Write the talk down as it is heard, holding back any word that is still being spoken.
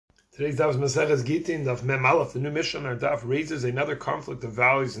Today's daf is Maseches Gittin, daf Mem Aleph. The new Mishnah on our daf raises another conflict of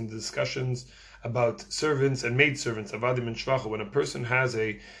values and discussions about servants and maidservants, avadim and shvacha. When a person has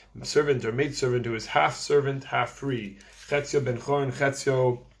a servant or maidservant who is half servant, half free, chetzio ben chorn,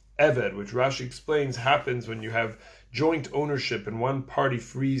 chetzio eved, which Rashi explains happens when you have joint ownership and one party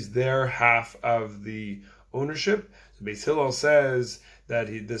frees their half of the ownership. So Beis Hillel says that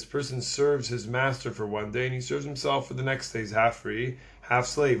this person serves his master for one day and he serves himself for the next day. He's half free, half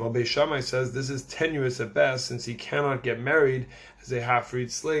slave. While Beis Shammai says this is tenuous at best, since he cannot get married as a half-freed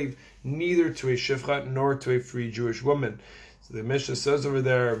slave, neither to a shifchat nor to a free Jewish woman. So the Mishnah says over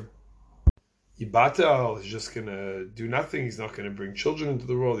there, Yibatel is just going to do nothing. He's not going to bring children into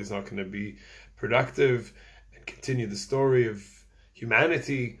the world. He's not going to be productive and continue the story of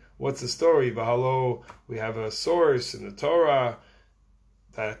humanity. What's the story? V'halo, we have a source in the Torah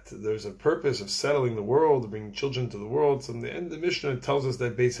that there's a purpose of settling the world, bringing children to the world. So in the end, the Mishnah tells us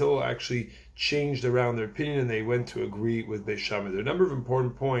that Beis Hillel actually changed around their opinion and they went to agree with Beis Shammai. There are a number of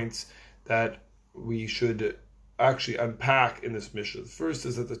important points that we should actually unpack in this Mishnah. The first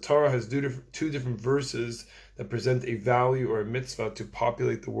is that the Torah has two different verses that present a value or a mitzvah to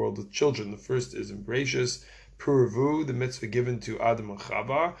populate the world with children. The first is in Bereshis, peru, the mitzvah given to Adam and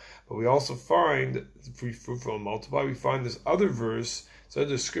Chava, but we also find, free, fruitful, and multiply, we find this other verse, so a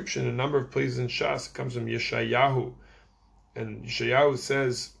description in a number of places in Shas. It comes from Yeshayahu, and Yeshayahu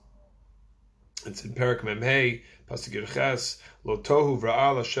says, it's in Perek Memhei, Pasuk Yud Ches, Lo tohu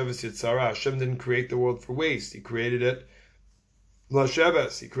v'ra'al sheves yitzara. Hashem didn't create the world for waste; He created it la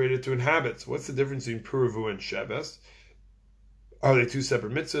sheves. He created it to inhabit. So what's the difference between peru and sheves? Are they two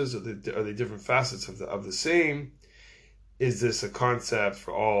separate mitzvahs? Are they different facets of the same? Is this a concept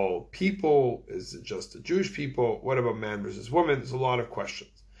for all people? Is it just the Jewish people? What about man versus woman? There's a lot of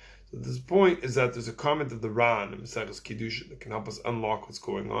questions. So this point is that there's a comment of the Ran in Maseches Kiddushin that can help us unlock what's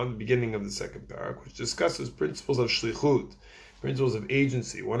going on, the beginning of the second parak, which discusses principles of shlichut, principles of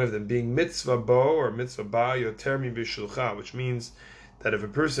agency, one of them being mitzvah bo or mitzvah ba yoter mi b'shulcha, which means that if a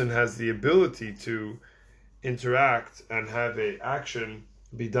person has the ability to interact and have a action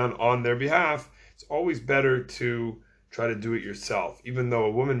be done on their behalf, it's always better to try to do it yourself. Even though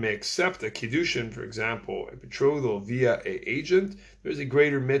a woman may accept a kiddushin, for example, a betrothal via an agent, there's a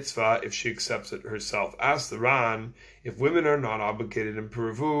greater mitzvah if she accepts it herself. Ask the Ran, if women are not obligated in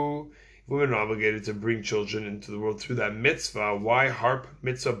peru, if women are obligated to bring children into the world through that mitzvah, why harp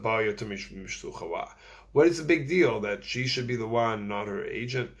mitzvah ba yoter mishluchawa? What is the big deal that she should be the one, not her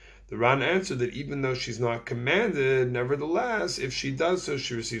agent? The Ran answered that even though she's not commanded, nevertheless, if she does so,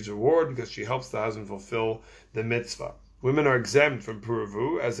 she receives reward because she helps the husband fulfill the mitzvah. Women are exempt from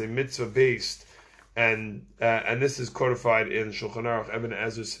peru as a mitzvah-based, and this is codified in Shulchan Aruch Ibn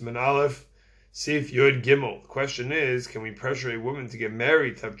Ezra Siman Aleph, Sif Yud Gimel. The question is, can we pressure a woman to get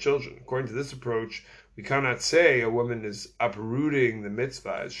married to have children? According to this approach, we cannot say a woman is uprooting the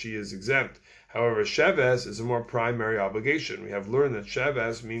mitzvah as she is exempt. However, sheves is a more primary obligation. We have learned that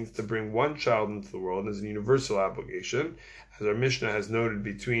sheves means to bring one child into the world as a universal obligation, as our Mishnah has noted,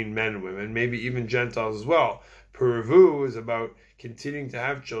 between men and women, maybe even Gentiles as well. Peru is about continuing to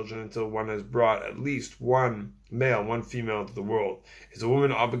have children until one has brought at least one male, one female into the world. Is a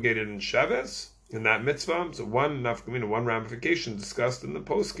woman obligated in sheves, in that mitzvah? So one ramification discussed in the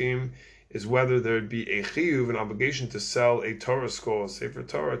poskim is whether there would be a chiyuv, an obligation to sell a Torah scroll, a Sefer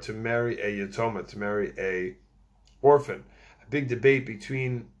Torah, to marry a yatoma, to marry a orphan. A big debate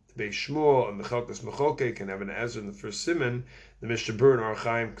between the Beis Shmuel and the Chalkas Mecholkek and Ibn Ezra in the first Siman. The Mishnah Berurah in Orach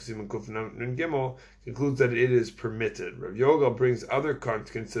Chaim Siman Kuf Nun Gimel concludes that it is permitted. Rav Yogal brings other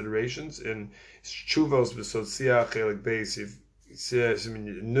considerations in Shuvos B'Sotzia Chelik Beis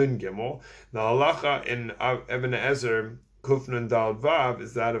Siman Nun Gimel. The halacha in Ibn Ezra Kuf Nun Dal Vav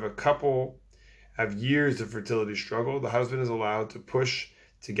is that if a couple have years of fertility struggle, the husband is allowed to push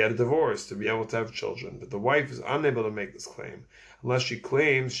to get a divorce, to be able to have children. But the wife is unable to make this claim, unless she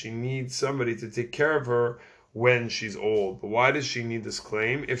claims she needs somebody to take care of her when she's old. But why does she need this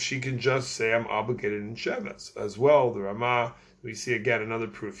claim if she can just say, I'm obligated in sheves? As well, the Ramah, we see again another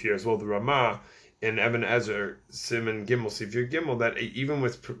proof here, as well, the Ramah in Ibn Ezra, Siman Gimel, Sifir Gimel, that even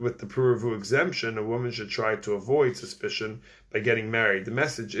with the peru exemption, a woman should try to avoid suspicion by getting married. The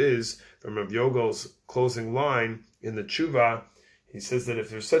message is, from Rav Yogal's closing line in the Tshuva, he says that if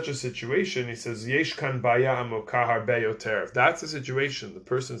there's such a situation, he says, Yesh kan baya amokah harbe yoter. If that's the situation, the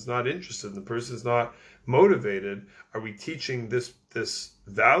person's not interested, the person's not motivated, are we teaching this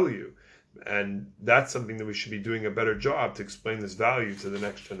value? And that's something that we should be doing a better job to explain this value to the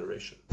next generation.